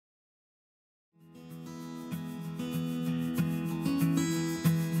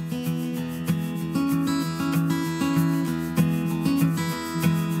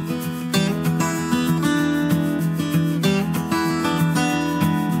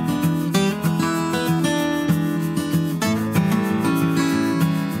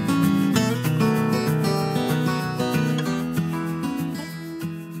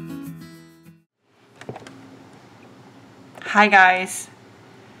Hi guys.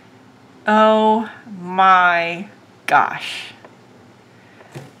 Oh my gosh.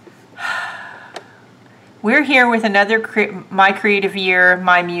 We're here with another My Creative Year,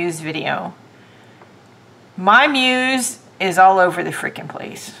 My Muse video. My Muse is all over the freaking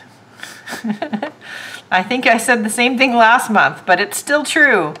place. I think I said the same thing last month, but it's still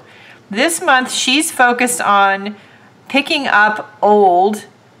true. This month she's focused on picking up old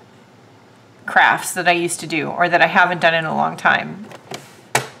crafts that I used to do or that I haven't done in a long time.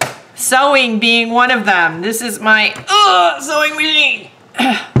 Sewing being one of them. This is my sewing machine.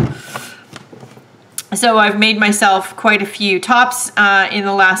 So I've made myself quite a few tops in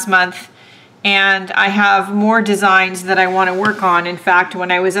the last month, and I have more designs that I want to work on. In fact, when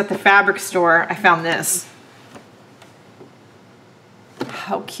I was at the fabric store, I found this.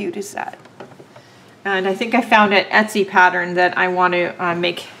 How cute is that? And I think I found an Etsy pattern that I want to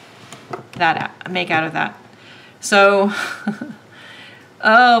make out of that. So,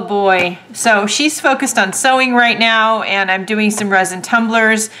 oh boy. So she's focused on sewing right now, and I'm doing some resin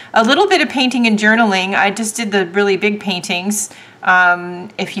tumblers, a little bit of painting and journaling. I just did the really big paintings.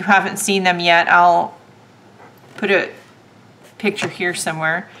 If you haven't seen them yet, I'll put a picture here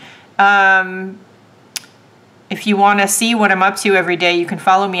somewhere. If you want to see what I'm up to every day, you can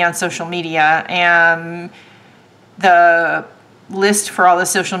follow me on social media, and the list for all the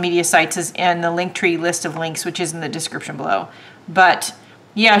social media sites is in the Linktree list of links, which is in the description below. But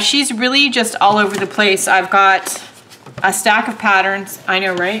yeah, she's really just all over the place. I've got a stack of patterns. I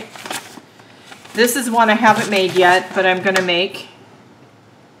know, right? This is one I haven't made yet, but I'm gonna make.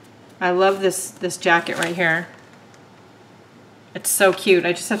 I love this jacket right here. It's so cute.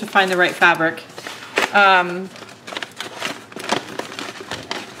 I just have to find the right fabric. I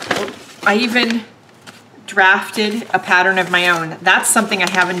even drafted a pattern of my own. That's something I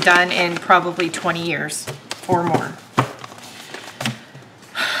haven't done in probably 20 years or more.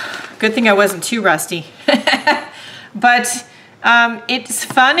 Good thing I wasn't too rusty. But it's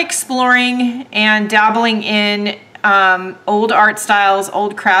fun exploring and dabbling in old art styles,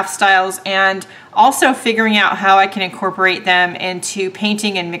 old craft styles, and also figuring out how I can incorporate them into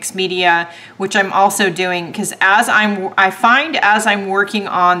painting and mixed media, which I'm also doing, because I find as I'm working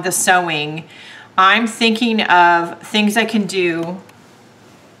on the sewing, I'm thinking of things I can do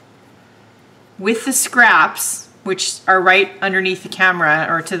with the scraps, which are right underneath the camera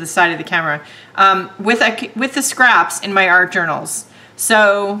or to the side of the camera, with the scraps in my art journals.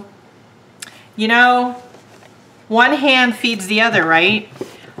 So, you know, one hand feeds the other, right?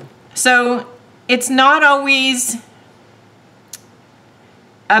 So it's not always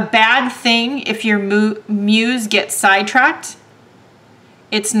a bad thing if your muse gets sidetracked.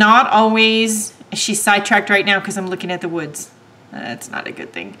 It's not always, she's sidetracked right now because I'm looking at the woods. That's not a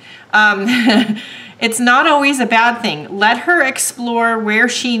good thing. It's not always a bad thing. Let her explore where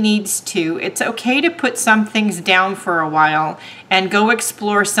she needs to. It's okay to put some things down for a while and go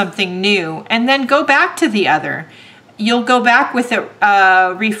explore something new, and then go back to the other. You'll go back with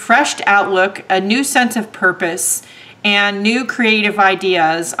a refreshed outlook, a new sense of purpose, and new creative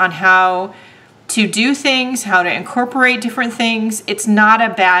ideas on how to do things, how to incorporate different things. It's not a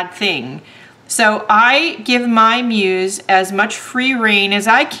bad thing. So I give my muse as much free rein as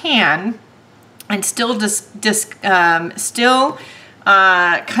I can, and still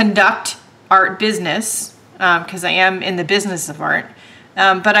conduct art business, because I am in the business of art.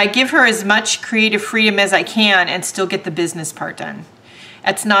 But I give her as much creative freedom as I can and still get the business part done.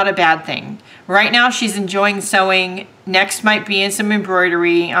 That's not a bad thing. Right now she's enjoying sewing. Next might be in some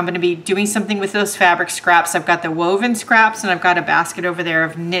embroidery. I'm going to be doing something with those fabric scraps. I've got the woven scraps, and I've got a basket over there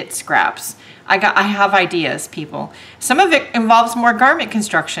of knit scraps. I have ideas, people. Some of it involves more garment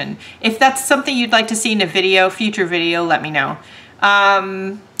construction. If that's something you'd like to see in a video, future video, let me know. Yeah,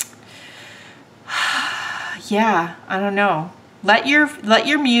 I don't know. Let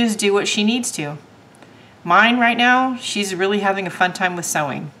your muse do what she needs to. Mine right now, she's really having a fun time with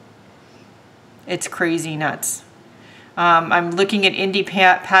sewing. It's crazy nuts. I'm looking at indie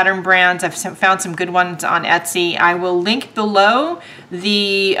pattern brands. I've found some good ones on Etsy. I will link below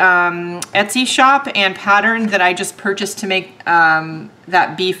the Etsy shop and pattern that I just purchased to make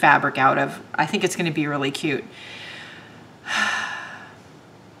that bee fabric out of. I think it's going to be really cute.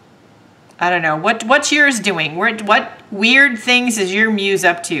 I don't know. What's yours doing? What weird things is your muse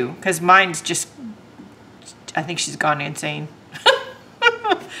up to? Because mine's just, I think she's gone insane.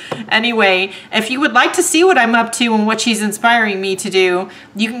 Anyway, if you would like to see what I'm up to and what she's inspiring me to do,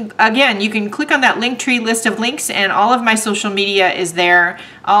 you can click on that Linktree list of links, and all of my social media is there.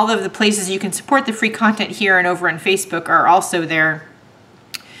 All of the places you can support the free content here and over on Facebook are also there.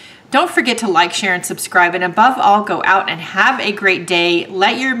 Don't forget to like, share, and subscribe. And above all, go out and have a great day.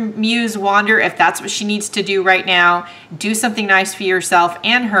 Let your muse wander if that's what she needs to do right now. Do something nice for yourself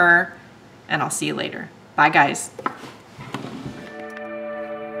and her. And I'll see you later. Bye, guys.